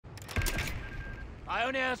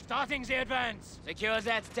Pioneers starting the advance. Secure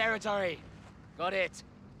that territory. Got it.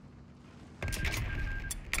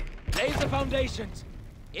 Lay the foundations.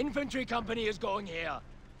 Infantry company is going here.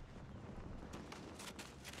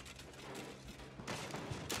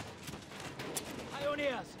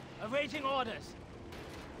 Pioneers, awaiting orders.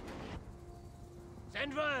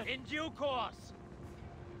 Send word in due course.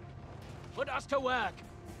 Put us to work.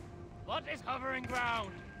 What is covering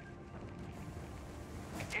ground?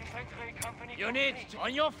 Infantry company. Units,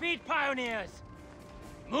 on your feet, pioneers!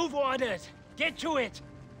 Move orders! Get to it!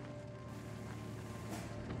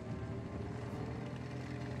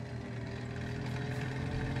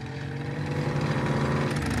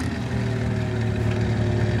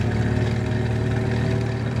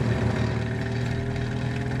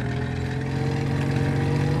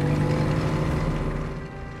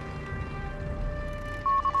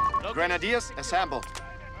 Grenadiers, assemble.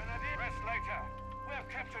 Rest later. We have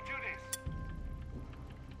captured duties.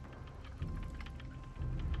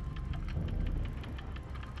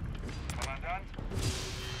 Commandant.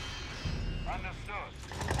 Understood.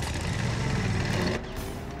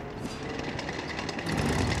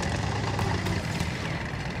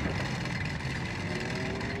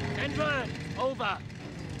 Send word! Over!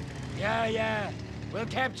 Yeah. We'll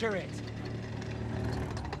capture it.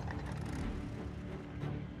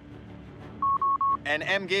 An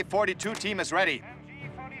MG-42 team is ready.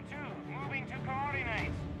 MG-42, moving to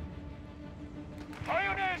coordinates.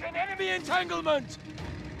 Pioneers and enemy entanglement!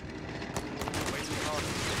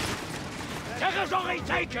 Territory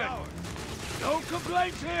taken! No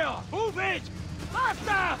complaints here! Move it!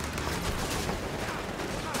 Faster!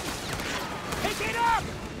 Pick it up!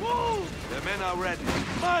 Move! The men are ready.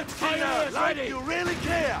 Pioneers like ready! you really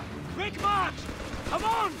care! Quick march! Come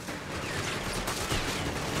on!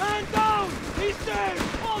 Man down! He's dead!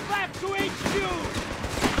 Fall back to HQ!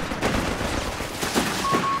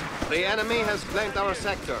 The enemy has claimed our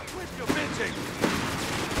sector. Quit your bitching!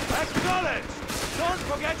 Acknowledge! Don't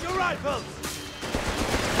forget your rifles!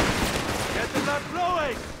 Get the blood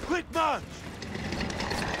flowing! Quick march!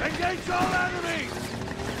 Engage all enemies!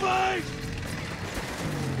 Fight!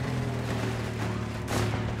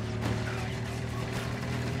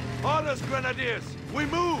 Orders, Grenadiers! We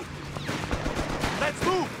move! Let's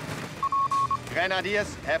move!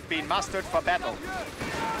 Grenadiers have been mustered for battle.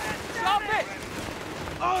 Stop it!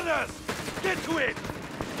 Orders! Get to it!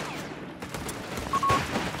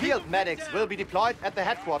 Field medics will be deployed at the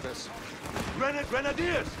headquarters.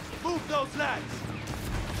 Grenadiers! Move those lads!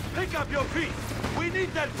 Pick up your feet! We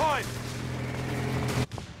need that point!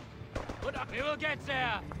 Put up. We will get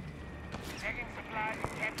there! Taking supplies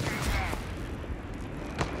and capturing ground.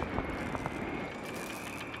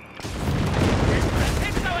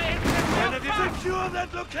 Grenadiers, secure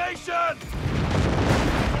that location!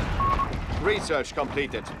 Research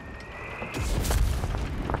completed.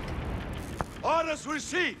 Orders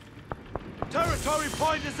received! Territory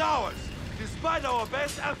point is ours, despite our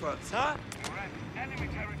best efforts, huh? Correct. Enemy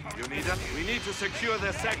territory. You need us? We need to secure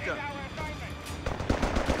their sector.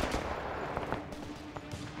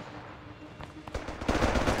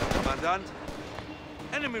 Commandant,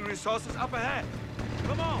 enemy resources up ahead.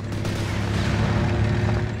 Come on!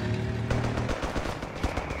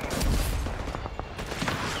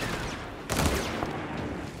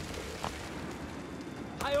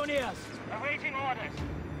 Pioneers! Awaiting orders.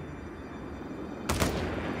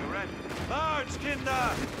 You ready? March,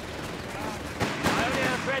 Kinder!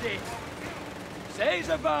 Pioneers ready! Say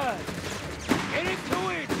the bird! Getting to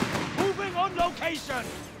it! Moving on location!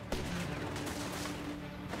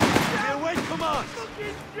 We await command!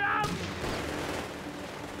 Fucking jump!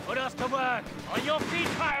 Put us to work! On your feet,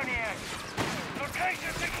 pioneers!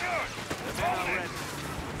 Location secured. The men are ready.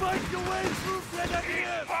 Fight your way through,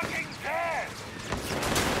 Grenadiers! Fucking dead.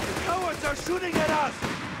 The cowards are shooting at us!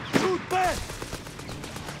 Shoot back!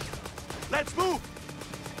 Let's move!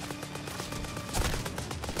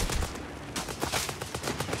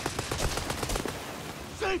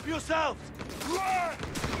 Save yourselves! Run!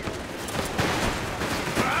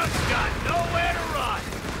 Ground's got nowhere to run!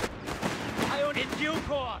 Pioneer in due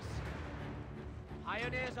course!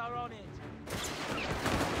 Pioneers are on it!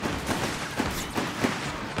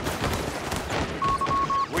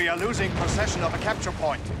 We are losing possession of a capture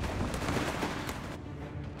point.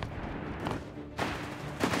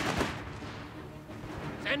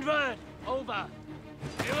 Send word! Over!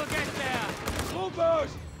 We will get there!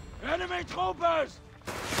 Troopers! Enemy troopers!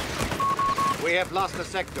 We have lost a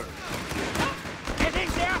sector. Getting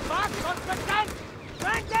there fast on percent!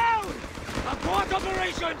 Man down! Abort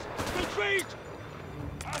operations! Retreat!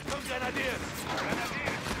 Out come Grenadiers!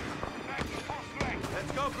 Grenadiers. Back to full strength.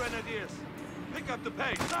 Let's go, Grenadiers! Pick up the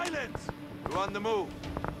pace. Silence! We're on the move.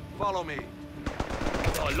 Follow me.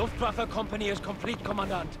 Our Luftwaffe company is complete,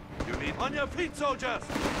 Commandant. You need... On your feet, soldiers!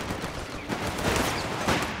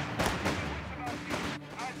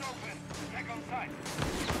 Eyes open. Check on sight.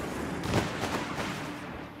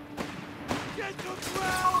 Get to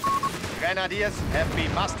ground! Grenadiers have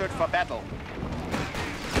been mustered for battle.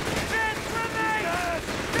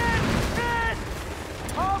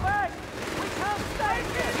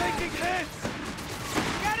 Taking hits!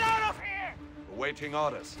 Get out of here! Awaiting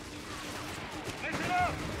orders. Listen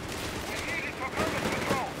up! We need it for combat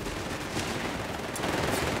control.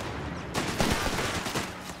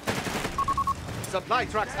 Supply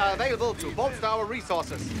trucks are available to bolster our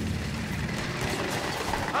resources.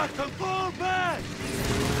 Achtung, fall back!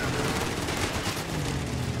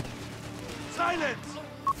 Silence!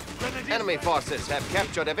 Grenadiers, Enemy forces have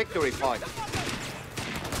captured a victory point.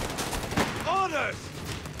 orders!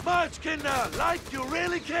 March, Kinder, like you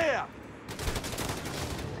really care!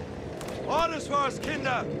 Orders for us,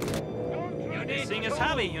 Kinder! This thing is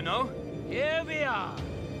heavy, you know. Here we are.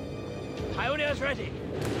 Pioneers ready.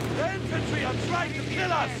 The infantry are trying to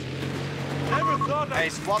kill us! Never thought A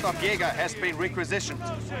squad of Jäger has been requisitioned.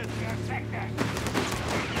 motion! Your sector.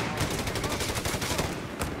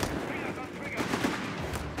 Fingers on trigger.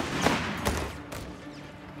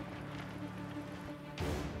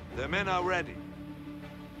 The men are ready.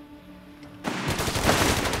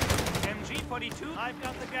 MG-42, I've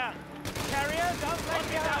got the gun. Carrier, don't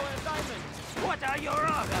make it our assignment. What are your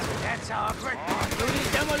orders? That's our quick point. You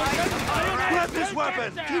need demolition? Grab this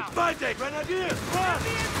weapon! Keep fighting! Grenadiers, run!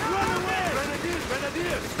 Run away! Grenadiers,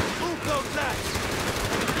 grenadiers! Move those lads!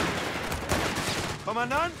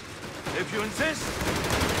 Commandant, if you insist,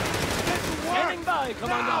 get to work! Standing by,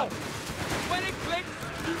 Commandant. Now! When it clicks,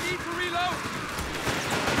 you need to reload.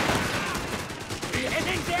 Wir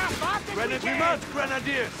heading there fast as we We can. must,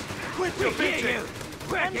 grenadiers! Quit your bitching!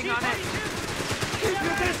 Working on it. Keep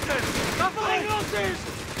your distance! Buffalo losses!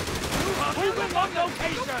 Moving on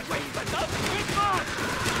location! Quick march!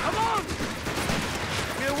 Come on!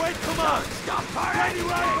 We await command! Stop Ready,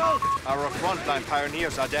 rifles! Our frontline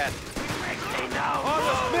pioneers are dead. quickly now!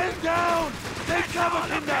 Orders, men down! Take cover,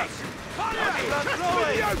 Kinder! Blood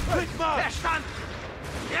flowing! Quick march! Verstand!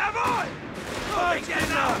 Jawohl! March, them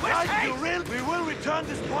Kinder! now, with Like haste! you will, we will return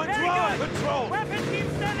this point to Very our good. control! Weapon team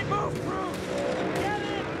standing! Move through! Get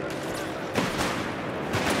in!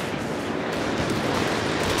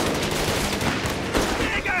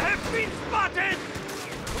 Jäger have been spotted!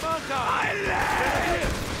 Commander!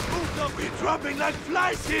 Silence! Move them! We're dropping like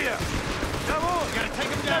flies here! Come on! Gotta take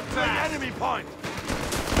them down Capture the fast! enemy point!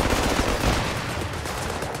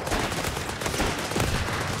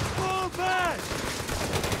 Fall back!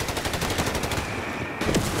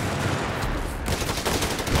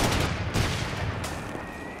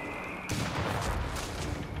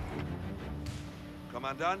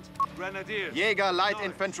 Commandant, Grenadiers! Jäger light North.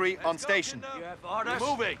 infantry Let's on go, station. Kinder. You have orders? We're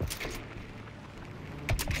moving!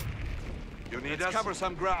 You need us? Cover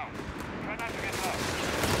some ground. Try not to get lost.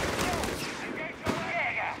 Engage your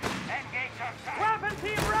Jäger. Engage your sight. Weapon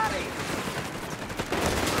team ready!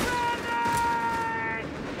 Ready!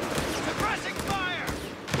 Suppressing fire!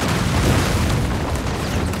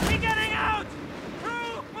 We're getting out!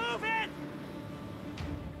 Crew, move in!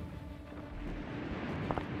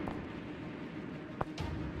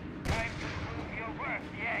 Time to prove your worth,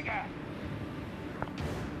 Jäger.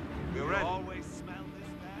 We're ready. Always smell this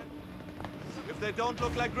bad? If they don't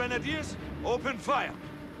look like grenadiers, open fire.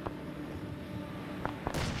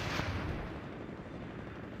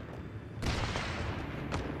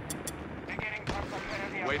 Beginning proper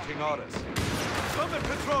grenadier. Waiting orders. Combat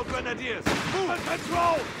patrol, grenadiers! Movement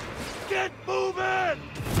patrol! Get moving!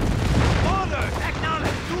 Orders!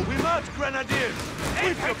 Acknowledge! We march, grenadiers!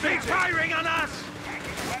 With your Infantry bitching! firing on us!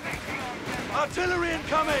 Artillery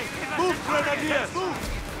incoming! Move, grenadiers! Move!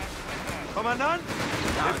 Commandant?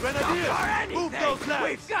 The grenadiers! Move those lads!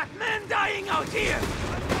 We've got men dying out here!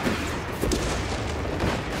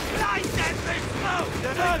 Light them with smoke!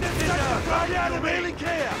 They're not in there! Rally, you really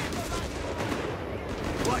care!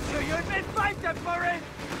 What do you been fighting for it?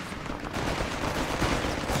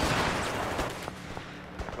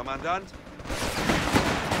 Commandant?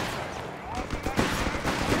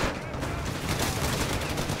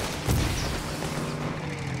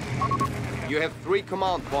 You have 3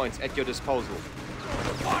 command points at your disposal.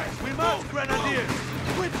 We march, grenadiers!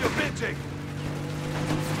 Quit your bitching!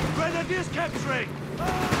 Grenadiers capturing!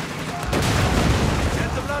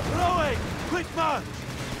 Get the blood flowing! Quick march!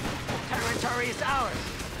 Territory is ours.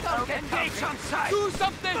 Don't engage on sight! Do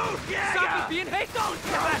something! Jäger! Stop being hit! Don't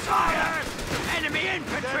give us orders! Enemy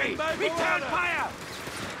infantry! Standing by for Return order. fire!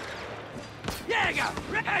 Jäger!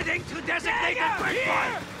 Heading to designated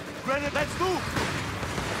breakpoint! Grenade, let's move!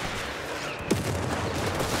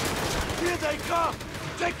 Here they come!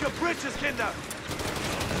 Take your bridges, Kinder!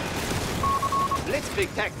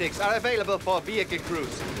 Blitzkrieg tactics are available for vehicle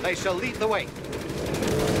crews. They shall lead the way.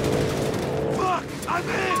 Fuck! I'm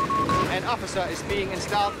in! An officer is being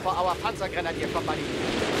installed for our Panzergrenadier company.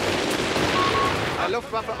 A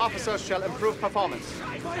Luftwaffe officer shall improve performance.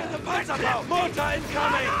 Fire the Panzerplow! Mortar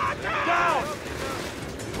incoming! Down!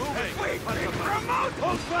 Moving! Promote!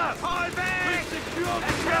 Hold fast! Fall back! We secure the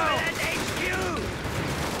Assemble ground! at HQ!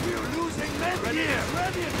 We're losing men here!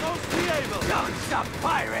 Ready and mostly able! Don't stop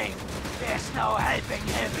firing! There's no helping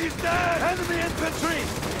him! He's dead! Enemy infantry!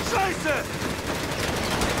 Scheiße!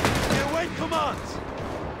 We await commands!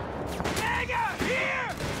 Jäger! Here!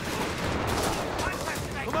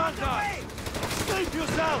 Commander! Save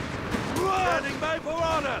yourself! Run! Standing by for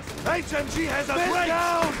orders! HMG has a break!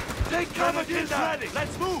 Down! Take cover, Kinder!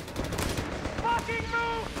 Let's move! Fucking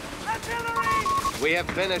move! Artillery! We have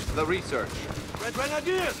finished the research. Red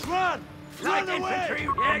Grenadiers, run! Light Run away! infantry,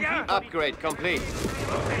 Jäger! Upgrade complete.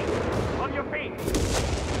 On your feet.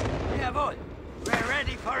 Jawohl! We're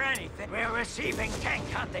ready for anything. We're receiving tank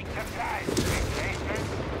hunting supplies.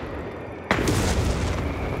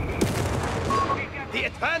 The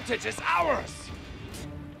advantage is ours!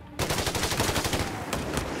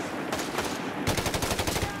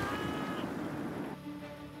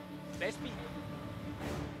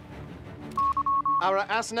 Our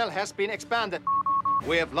arsenal has been expanded.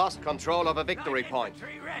 We have lost control of a victory Light point.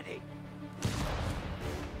 infantry ready.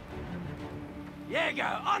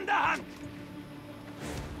 Jäger, on the hunt!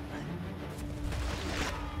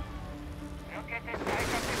 Look at this guy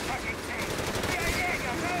got this fucking thing. Here,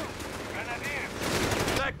 Jäger, move!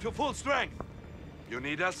 Grenadier! Back to full strength. You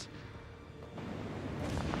need us?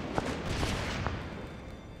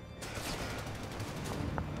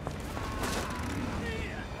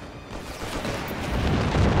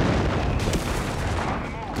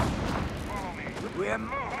 We're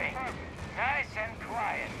moving. Nice and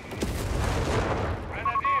quiet.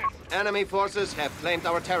 Grenadiers! Enemy forces have claimed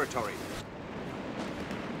our territory.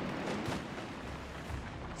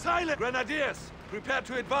 Silent! Grenadiers, prepare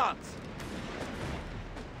to advance.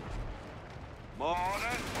 More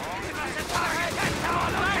orders? Give us a target and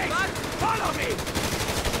follow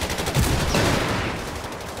me!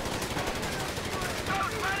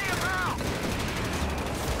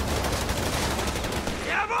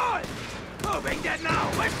 Jawohl! Moving dead now,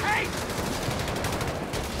 with haste!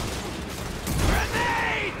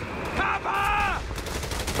 Grenade! Cover!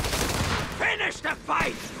 Finish the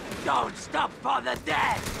fight! Don't stop for the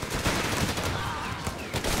dead!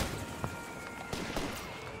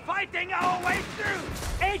 Fighting our way through!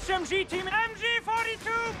 HMG team MG-42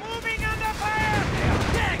 moving under fire!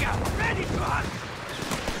 Jäger, ready to hunt!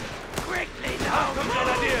 Quickly now! Come,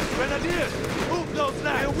 Grenadiers! Grenadiers! Move those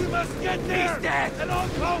now! We must get there! He's dead! And all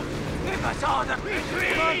close! Give us all the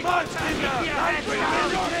retreat! Come on, march, Kinder! Heads down!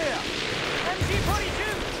 Clear! MG-42!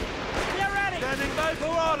 We're ready! Standing by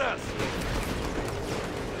for orders!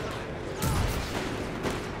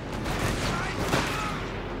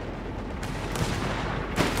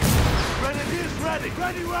 Grenadiers ready!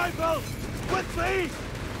 Ready rifles! With me!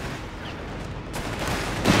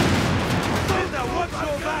 Kinder, watch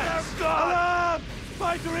your backs! Alarm!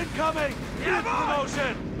 Fighter incoming! Get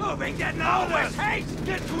promotion! Moving dead now! Orders! With haste!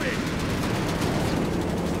 Get to it!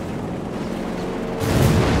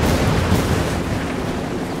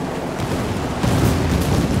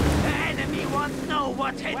 The enemy wants to know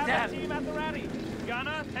what hit them! Team at the ready.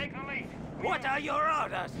 Gunner, take the lead. What are your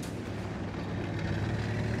orders?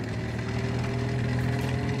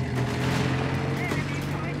 Enemy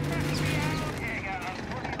coming back to the arrow, Jäger. I'll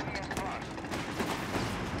put it reinforced.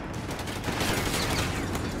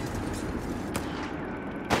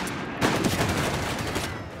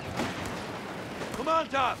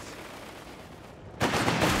 Command us!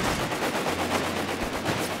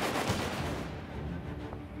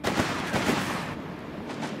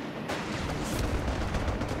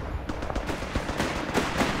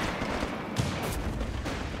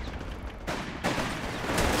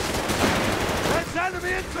 That's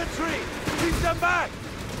enemy infantry! Keep them back!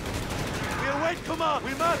 We await command!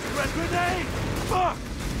 We must run grenade! Fuck!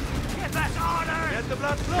 Give us orders! Get the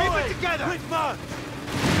blood flowing! Keep it together! Quick march!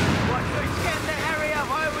 What will scan the area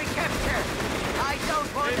while we capture? I don't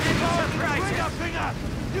want any surprises! Trigger finger!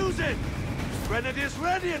 Use it! Grenadiers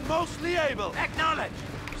ready and mostly able! Acknowledge!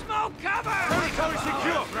 Smoke cover! Territory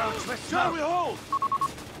secure! Approach with Shall smoke! we hold?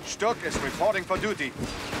 Stuck is reporting for duty.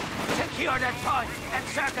 Secure that point and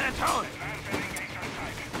circle it through.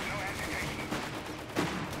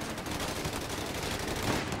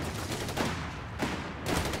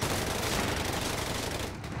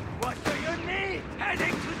 What do you need?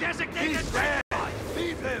 Heading to designated He's dead!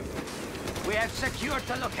 Leave him! We have secured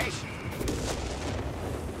the location.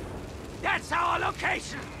 That's our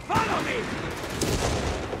location! Follow me!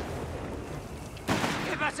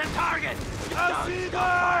 Give us a target! I'll see Don't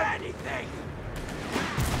that! for anything!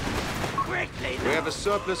 Quickly now! We have a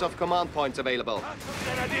surplus of command points available.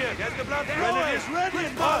 Grenadiers, get the blood Grenadiers ready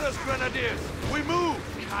and orders, Grenadiers! We move!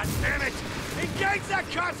 God damn it! Engage that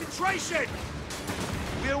concentration!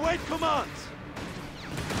 We await commands!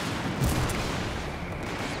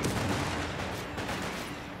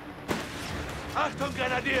 Achtung,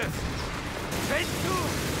 Grenadiers! Send to!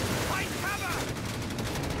 Find cover!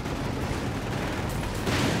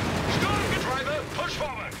 Driver, push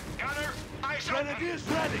forward. Gunner, eyes open. Grenadiers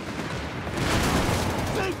ready!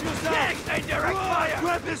 Save yourself! Take indirect fire!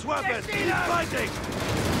 Grab his weapon! Yes, Keep leader! fighting!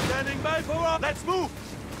 Standing by for us! Let's move!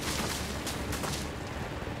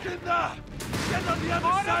 Kinder! Get on the other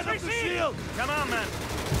Orders side of the received! shield! Come on, man!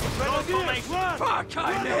 Grenadiers, run! Fuck,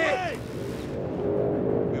 I'm Run hit! away!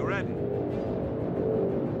 We're ready.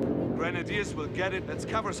 Grenadiers will get it. Let's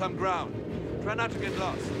cover some ground. Try not to get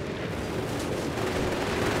lost.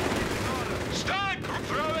 Start!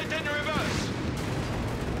 Throw it in reverse.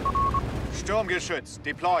 Sturmgeschütz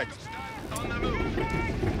deployed. On the move.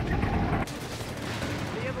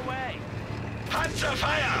 Clear the way! Panzer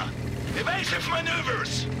fire! Evasive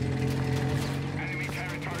maneuvers! Enemy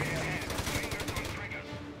territory ahead. Fingers on triggers.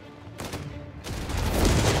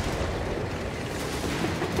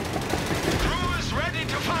 Crew is ready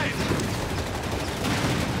to fight!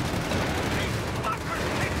 Fuckers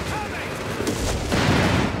incoming!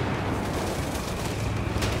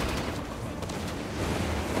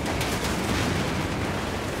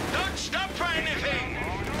 Don't stop for anything!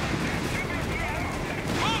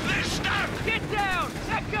 Move this stuff! Get down!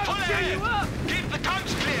 That Pull gun cheer ahead! you up! Keep the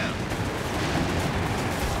guns clear!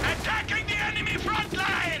 Attacking the enemy front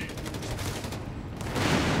line!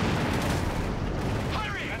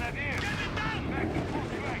 Hurry! Get it done!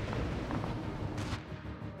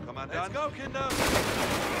 Commandant. Let's go, Kinder!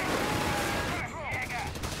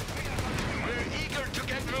 We're eager to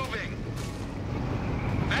get moving.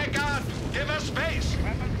 Back up! Give us space!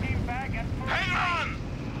 Hang on!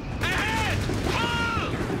 Ahead!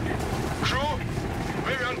 Pull! Crew,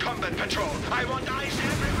 we're on combat patrol. I want eyes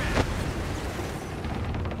everywhere.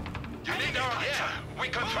 You need our answer. We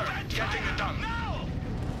confirm. Getting it done. Now!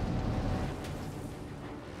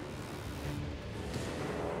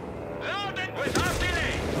 Load it without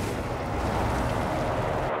delay!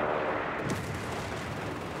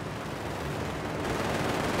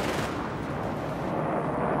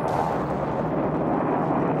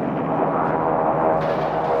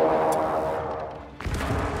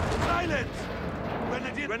 Silence!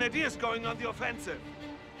 Grenadiers going on the offensive.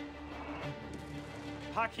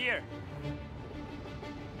 Park here.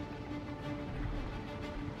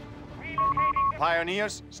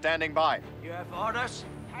 Pioneers standing by. You have orders?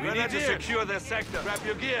 We need to secure their sector. Grab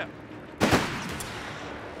your gear.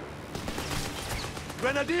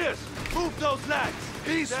 Grenadiers, move those lads.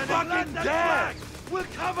 He's fucking dead. We'll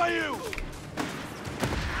cover you.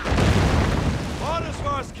 Orders for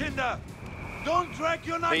us, Kinder. Don't drag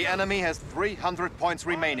your knife. The enemy has 300 points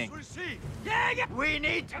remaining. Received. Yeah, we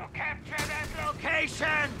need to capture that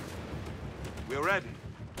location! We're ready.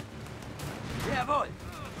 Jawohl!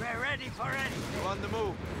 We're ready for anything. We're on the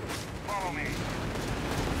move. Follow me.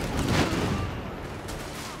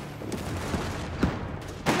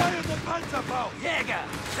 Fire the Panzerfaust. Jäger!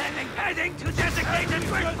 Heading to designated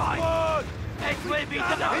quick point! Good. It will be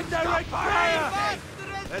done! Indirect fire!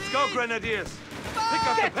 Let's go, Grenadiers. Pick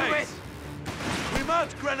up the Get to it! pace. We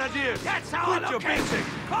march, Grenadiers. That's our Quit your location! bitching.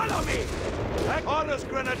 Follow me! Back orders,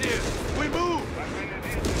 Grenadiers. We move.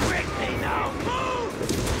 Quickly now! Move!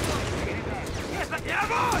 Yes, but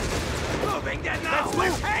jawohl! Moving there now! Let's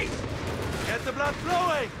With move. haste! Get the blood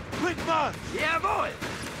flowing. Quick march. Jawohl!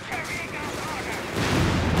 Carrying out orders.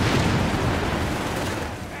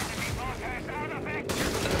 Enemy mortars out of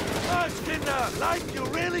action. March, Kinder. Like you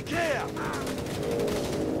really care.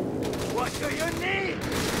 What do you need?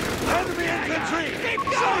 Enemy infantry. Keep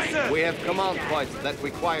going! Scheiße. We have command points that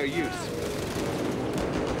require use.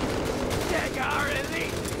 Jäger are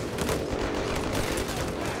elite!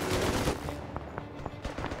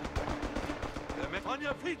 On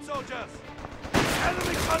your feet, soldiers.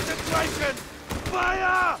 Enemy concentration.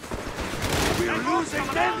 Fire! We're losing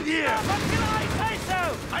men here. What can I say, sir?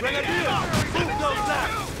 Grenadiers! Move those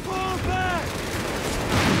laps! Fall back!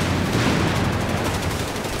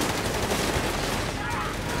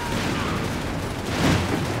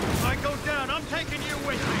 If I go down, I'm taking you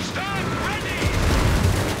with me. Stand ready!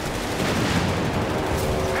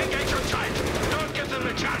 Engage on tight. Don't give them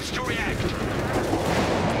a chance to react.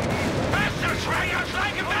 Bastards, ring us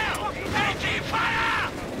like a bell! AT fire!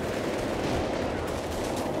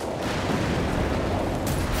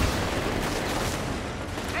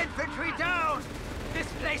 Infantry down!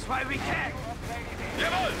 Displace while we can!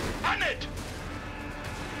 Jawohl! On it!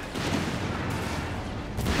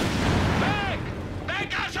 Back!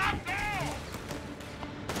 Back us up now!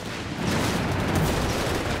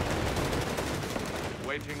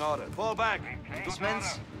 Waiting order. Fall back.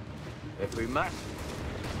 Dismiss. If we must.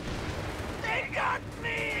 They got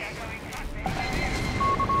me!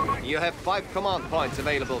 You have 5 command points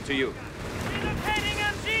available to you. Relocating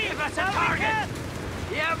MG! Give us a target!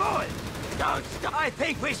 Yeah, boy! Don't stop! I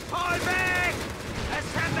think we fall back!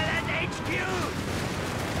 Assemble at HQ!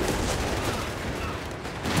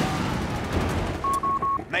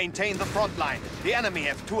 Maintain the front line. The enemy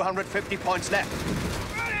have 250 points left.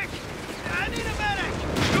 Medic! I need a medic!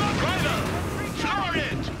 Stop, Ryder! Floor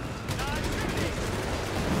it!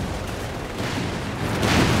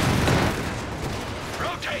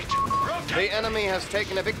 Rotate! Rotate! The enemy has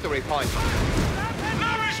taken a victory point.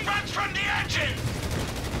 No response from the engine!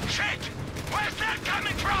 Shit! Where's that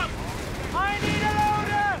coming from? I need a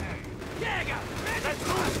loader! Jäger! Let's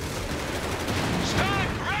move! Stop!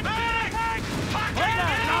 Red back! Fucking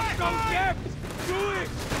Let's go, move! Jeff! Do it!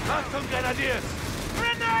 Achtung, Grenadiers!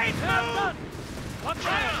 Grenade! Move! Watch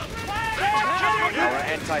out! Our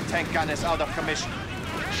anti-tank gun is out of commission.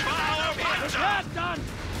 Schwaler Panzer! That's done!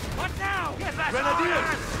 What now? Give us Grenadiers!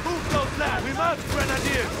 orders! Move those laps! We must,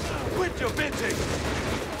 Grenadiers! Quit your bitching!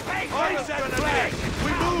 Eyes at flag!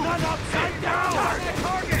 We move! Not upside down!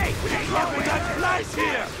 Target! Dropping that flash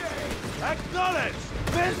here! Acknowledge!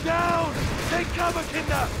 Bend down! Take cover,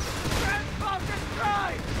 Kinder! Focus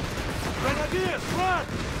drive! Grenadiers, run!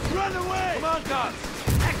 Run away! Come on, guards!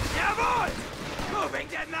 Jawohl! Moving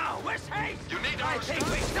them now! With haste! You need I our think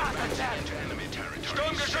we stuff. started that! Into enemy territory.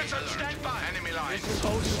 Sturmgeschütz on standby. Enemy lines. This is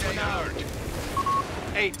holding Stay for now. alert.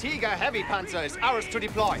 A Tiger heavy panzer is ours to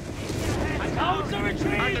deploy. Counter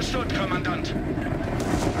retreat! Understood, Commandant.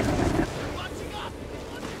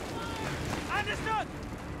 Understood!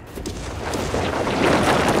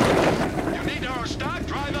 You need our start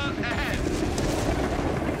driver ahead.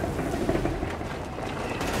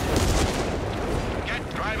 Get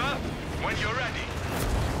driver when you're ready.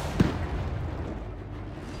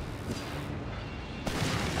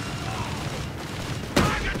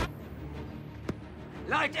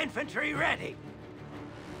 Light infantry ready!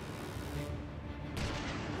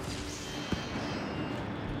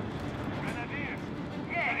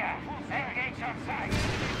 Jäger! Engage on sight!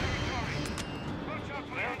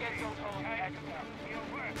 We'll get those all back. Your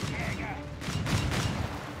work, Jäger!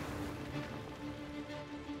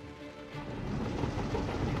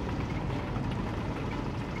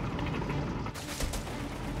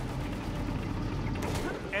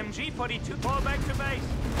 MG-42, fall back to base!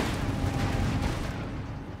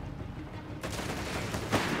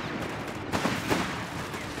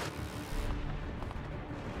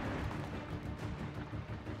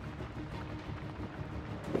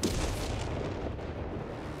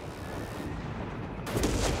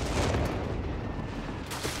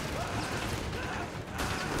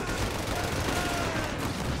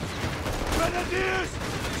 Grenadiers!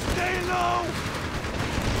 Stay low!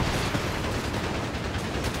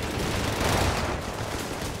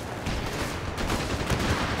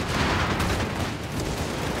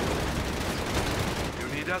 You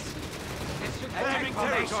need us? Forming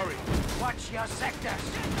territory! Watch your sectors!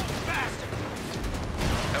 Faster!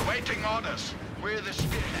 Awaiting orders. We're the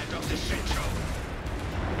spearhead of this shit show.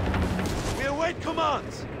 We await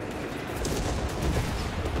commands!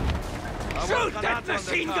 Shoot that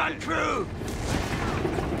machine gun crew!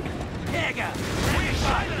 Jäger! We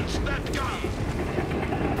silence that gun!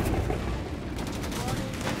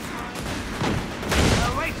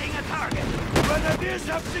 Awaiting a target! Grenadiers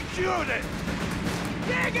have secured it!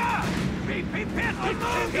 Jäger! Be prepared to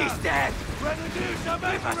move! He's dead! Grenadiers have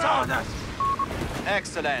Give us orders!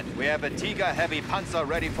 Excellent. We have a Tiger heavy panzer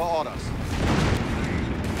ready for orders.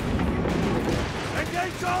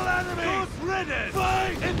 Engage all enemies! Good riddance!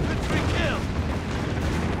 Fight! Infantry kill!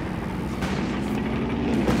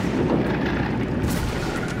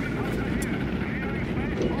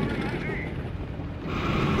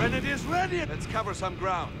 Grenadiers ready! Let's cover some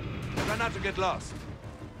ground. Try not to get lost.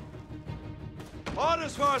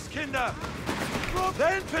 Orders for us, Kinder!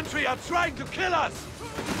 The infantry are trying to kill us!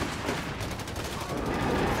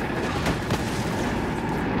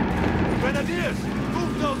 Grenadiers,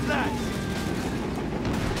 move those lads!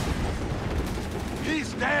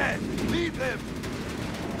 He's dead! Leave him!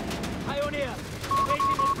 Pioneer!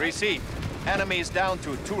 Receive. Enemy is down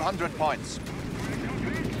to 200 points.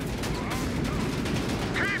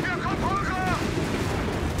 Keep your composure!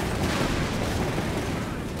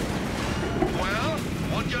 Well,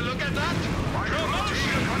 would you look at that?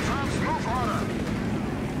 Promotion confirms move order.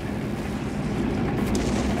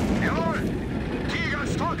 Jawohl! Tiger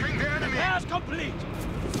stalking the enemy! Repairs complete!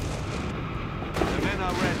 The men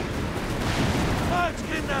are ready. March,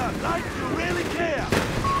 Kinder! Like you really care!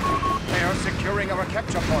 They are securing our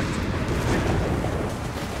capture point.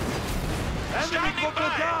 Enemy Standing couple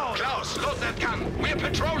by! down! Klaus, load that gun! We're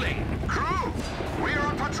patrolling! Crew! We're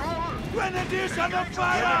on patrol! Grenadiers under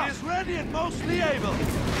fire! Grenadiers ready and mostly able.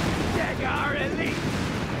 Jäger elite!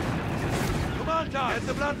 Commander, get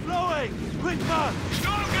the blood flowing! Quick march!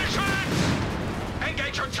 Sturmgeschütz!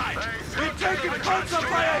 Engage your tight! We're taking Panzer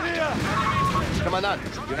fire here! Commandant,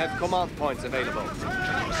 you have command points available.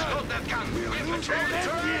 Klaus, load that gun! We're patrolling!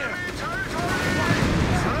 End here!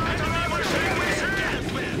 Enemy will see we're dealt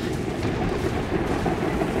with!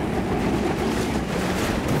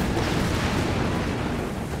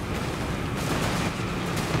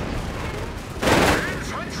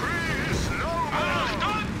 Infantry is no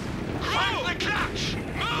more! Find the clutch!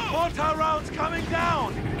 Move! Mortar rounds coming down!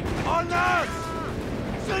 On us!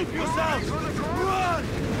 Save yourselves! Run!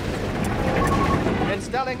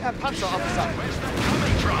 Installing a Panzer officer. Where's that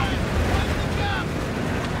coming from?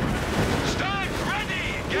 Stand ready!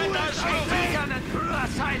 Get us moving! Gun and crew are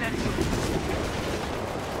silent!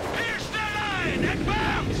 Pierce the line!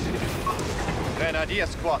 Advance! Grenadier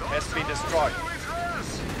squad has been destroyed.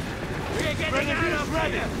 We're getting Grenadiers out of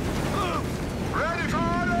ready! here! Move! Ready for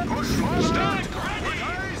order! Push forward! Stand ready!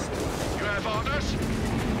 You have orders?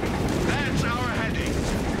 That's our heading.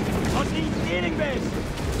 On die Dealing-Base!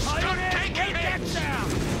 Stop taking hits! Down!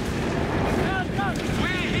 We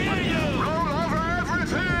hear you! Roll over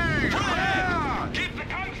everything! Fire! Keep the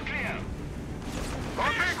guns clear! A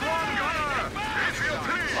big one, gunner! If you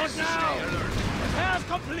please! Hold now! Repairs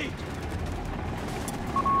complete!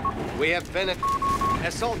 We have finished.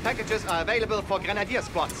 Assault packages are available for Grenadier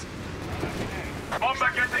squads.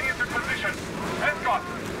 Bomber getting into position. Escort,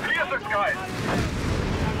 clear the skies.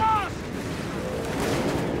 Lost!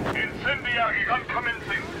 Incendiary gun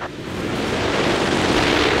commencing.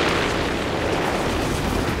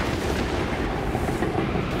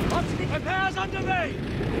 Repairs underway!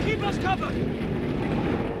 Keep us covered!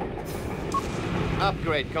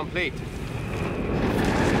 Upgrade complete.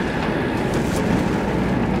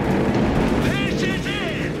 This is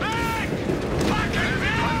it! Back! Back and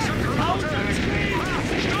back!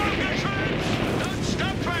 Sturmgeschütz! Don't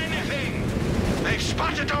stop for anything! They've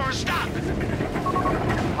spotted our stop!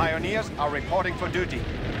 Pioneers are reporting for duty.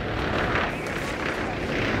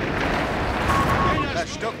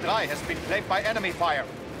 Stuck 3 has been claimed by enemy fire.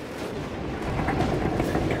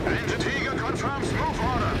 Ranger Tiger confirms move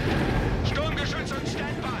order. Sturmgeschütz on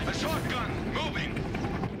standby. Assault gun moving.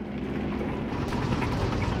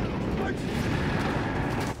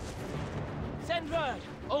 Send word!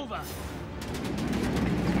 Over!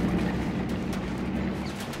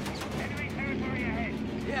 Enemy territory ahead.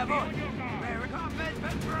 Jawohl! We're combat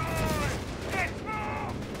patrol! Let's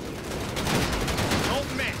move!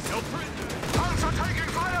 Don't miss. No prisoners. Panzer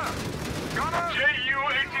taking fire! Gunner!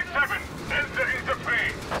 Ju-87, entering the fray.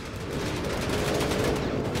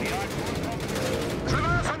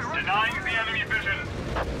 Traverse and Denying the enemy vision.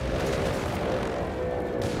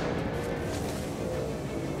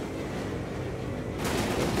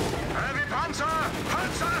 Heavy Panzer!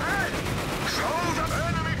 Panzer ahead! Show them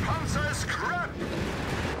enemy Panzer scrap!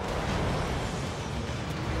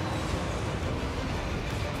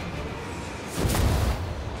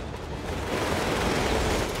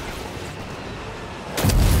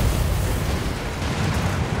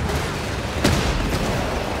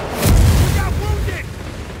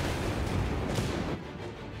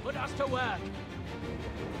 Put us to work!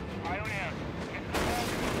 Pioneer.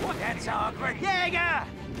 That's our great Jäger!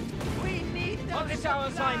 We need those. What is our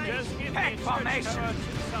assignment? Pack formation!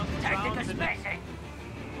 Tactical spacing!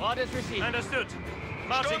 Orders received. Understood.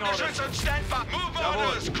 Marching orders. Sturmgeschütz on standby! Move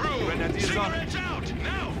orders, crew! Grenadiers on. Cigarettes out!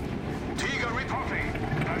 Now! Tiger reporting!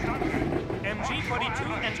 MG-42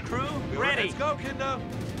 and crew ready. Let's go, Kinder!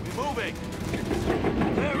 We're moving!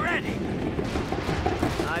 We're ready!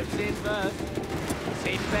 I've seen worse.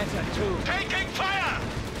 Seen better, too. Taking fire!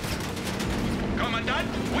 Commandant,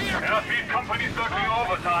 we are... Airfield company circling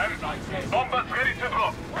overtime. Bombers ready to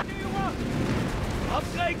drop. What do you want?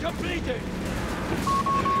 Upgrade completed!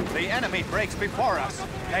 The enemy breaks before us.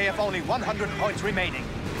 They have only 100 points remaining.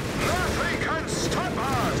 Nothing can stop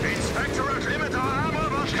us! Inspectorate limit our ammo,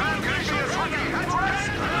 but can't get you fucking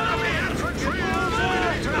enemy infantry!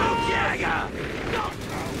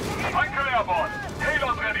 Anchor airborne.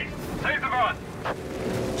 Payload ready. Save the run.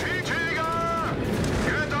 T-Tiger!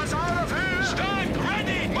 Get us out of here! Stand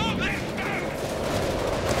ready! Move it!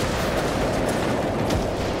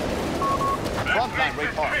 Frontline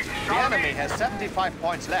report. The enemy has 75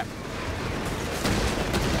 points left.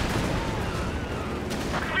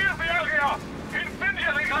 Clear the area.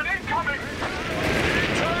 Incendiary gun incoming.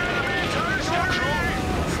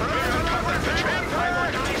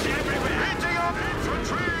 Beating up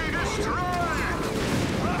infantry! Destroy!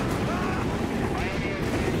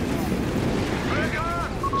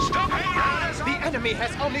 Stop here! The enemy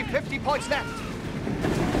has only 50 points left.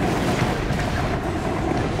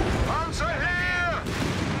 Panzer here!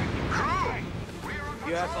 Crew!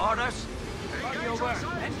 You have orders?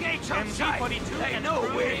 Engage on sight. MG-42 They and know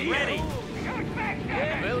crew we're here. ready.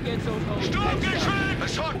 We'll get those old Sturmgeschütz!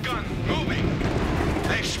 Assault gun moving!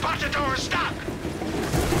 They've spotted our stock!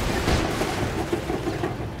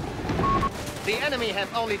 The enemy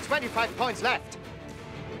have only 25 points left.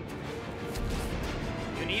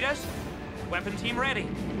 You need us? Weapon team ready.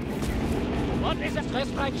 What is a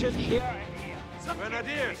Fressbreitschiff here?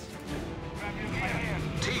 Grenadiers!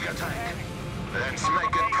 Tiger tank! Let's make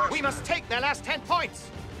it personal! We must take their last 10 points.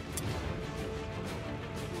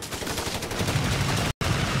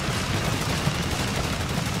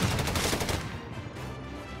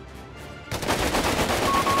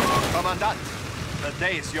 Commandant, the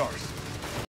day is yours.